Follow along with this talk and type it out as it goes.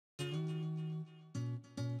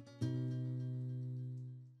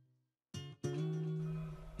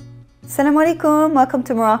Assalamu alaikum, welcome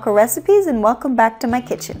to Morocco Recipes and welcome back to my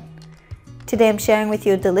kitchen. Today I'm sharing with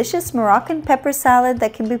you a delicious Moroccan pepper salad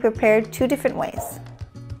that can be prepared two different ways.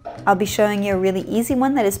 I'll be showing you a really easy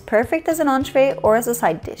one that is perfect as an entree or as a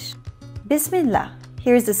side dish. Bismillah!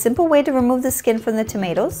 Here's the simple way to remove the skin from the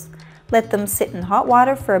tomatoes. Let them sit in hot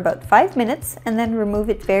water for about 5 minutes and then remove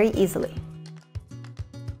it very easily.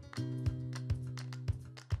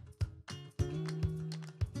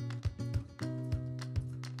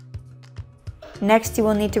 Next, you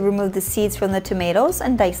will need to remove the seeds from the tomatoes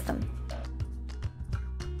and dice them.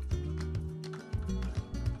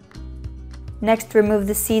 Next, remove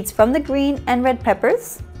the seeds from the green and red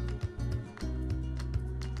peppers.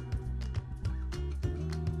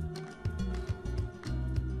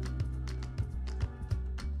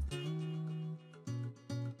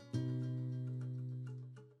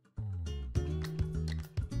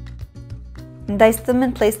 And dice them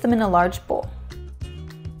and place them in a large bowl.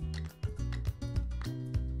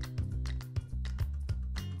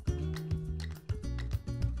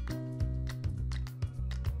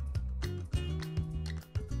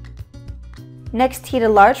 Next, heat a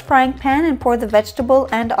large frying pan and pour the vegetable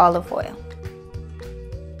and olive oil.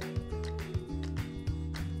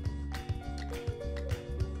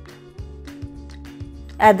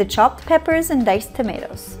 Add the chopped peppers and diced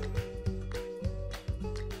tomatoes.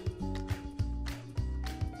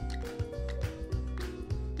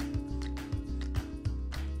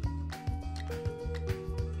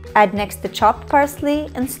 Add next the chopped parsley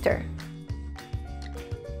and stir.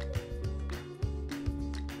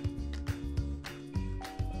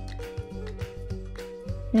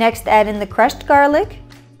 Next, add in the crushed garlic,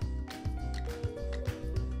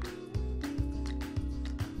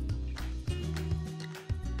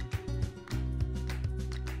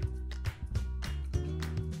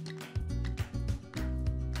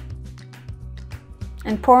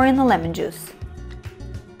 and pour in the lemon juice.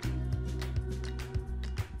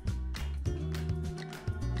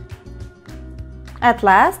 At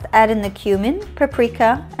last, add in the cumin,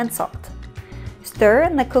 paprika, and salt. Stir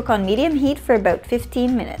and let cook on medium heat for about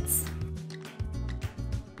 15 minutes.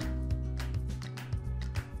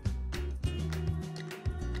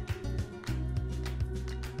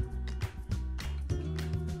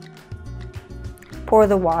 Pour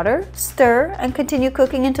the water, stir, and continue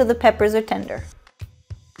cooking until the peppers are tender.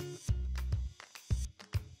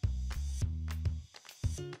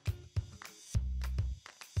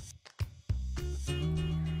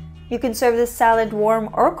 You can serve this salad warm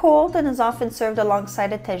or cold and is often served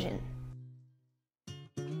alongside a tagine.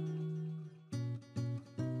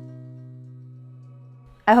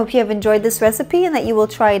 I hope you have enjoyed this recipe and that you will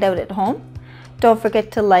try it out at home. Don't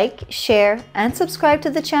forget to like, share, and subscribe to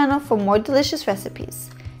the channel for more delicious recipes.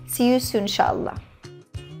 See you soon, inshallah.